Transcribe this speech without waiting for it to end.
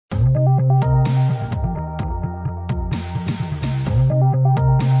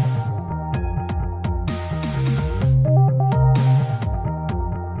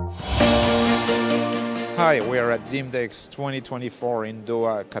at DIMDEX 2024 in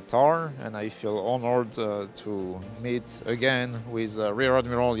Doha, Qatar, and I feel honored to meet again with Rear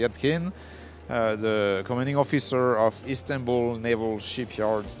Admiral Yetkin, the commanding officer of Istanbul Naval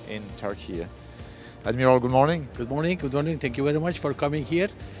Shipyard in Turkey. Admiral, good morning. Good morning, good morning. Thank you very much for coming here.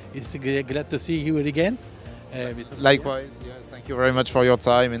 It's glad to see you again. Likewise, yeah, thank you very much for your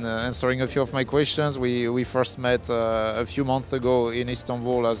time in answering a few of my questions. We first met a few months ago in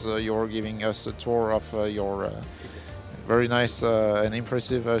Istanbul as you were giving us a tour of your very nice and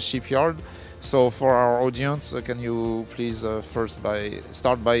impressive shipyard. So for our audience, can you please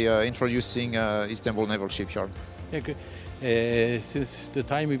start by introducing Istanbul Naval Shipyard? Okay. Since the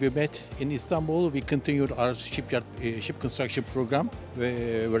time we met in Istanbul, we continued our ship construction program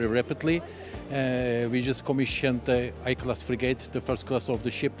very rapidly. We just commissioned the I-class frigate, the first class of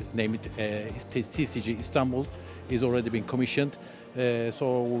the ship, named TCG Istanbul, is already been commissioned.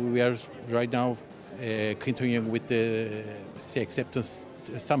 So we are right now continuing with the sea acceptance,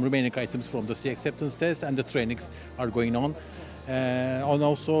 some remaining items from the sea acceptance test, and the trainings are going on. And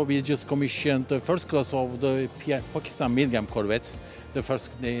also we just commissioned the first class of the Pakistan Milgem corvettes. The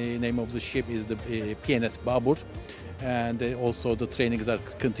first name of the ship is the PNS Babur, and also the trainings are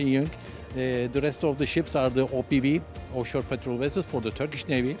continuing. The rest of the ships are the OPV, offshore patrol vessels for the Turkish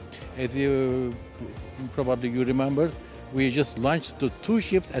Navy. As you probably remember, we just launched the two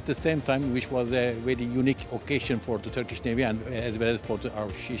ships at the same time, which was a very unique occasion for the Turkish Navy and as well as for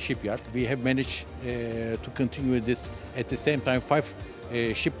our shipyard. We have managed to continue this at the same time, five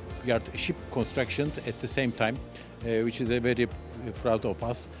ship construction at the same time, which is a very proud of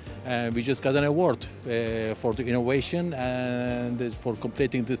us. We just got an award for the innovation and for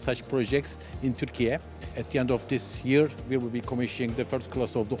completing such projects in Turkey. At the end of this year, we will be commissioning the first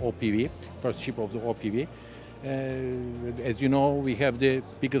class of the OPV, first ship of the OPV. As you know, we have the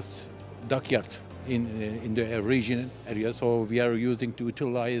biggest dockyard in the region area, so we are using to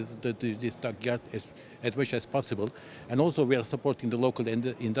utilize this dockyard as much as possible, and also we are supporting the local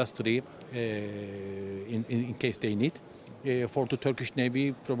industry in case they need. For the Turkish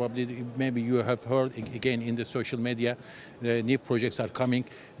Navy, probably maybe you have heard again in the social media, new projects are coming,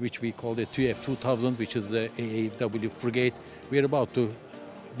 which we call the TF2000, which is the AAW frigate. We are about to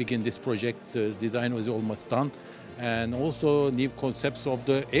begin this project. The design was almost done, and also new concepts of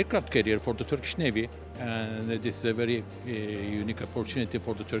the aircraft carrier for the Turkish Navy, and this is a very unique opportunity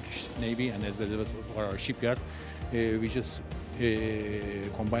for the Turkish Navy and as well as for our shipyard. We just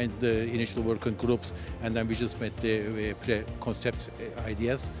combined the initial working groups, and then we just made the pre-concept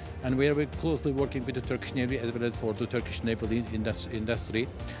ideas, and we are very closely working with the Turkish Navy as well as for the Turkish naval industry.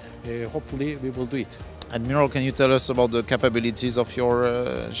 Hopefully we will do it. Admiral, can you tell us about the capabilities of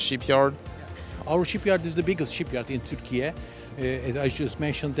your shipyard? Our shipyard is the biggest shipyard in Turkey. As I just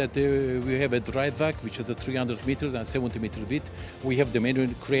mentioned, that we have a dry dock, which is a 300 meters and 70 meter width. We have the manual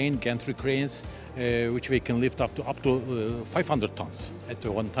crane, gantry cranes, which we can lift up to 500 tons at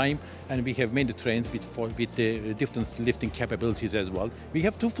one time, and we have many trains with different lifting capabilities as well. We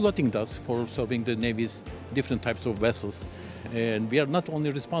have two floating docks for serving the Navy's different types of vessels, and we are not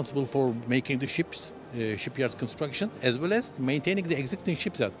only responsible for making the shipyard construction as well as maintaining the existing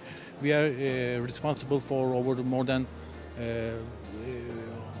shipyard. We are responsible for over more than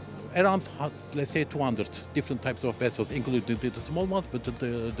around, let's say, 200 different types of vessels, including the small ones, but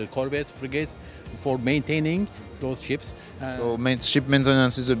the corvettes, frigates, for maintaining those ships. So ship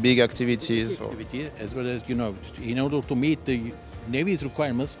maintenance is a big activity. As well as, you know, in order to meet the Navy's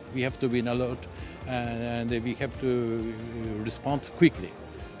requirements, we have to be in alert, and we have to respond quickly.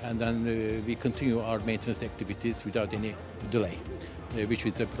 And then we continue our maintenance activities without any delay, which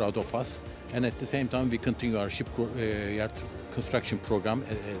is proud of us. And at the same time, we continue our shipyard construction program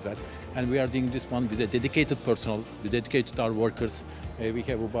as well. And we are doing this one with a dedicated personnel, we dedicated our workers. We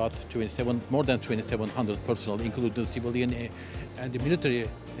have about more than 2,700 personnel, including civilian and the military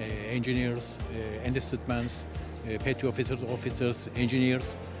engineers, enlisted men, petty officers,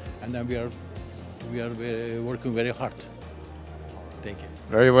 engineers, and then we are working very hard. Thank you.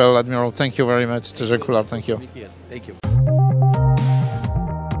 Very well, Admiral. Thank you very much. Teşekkürler. Thank you. Thank you.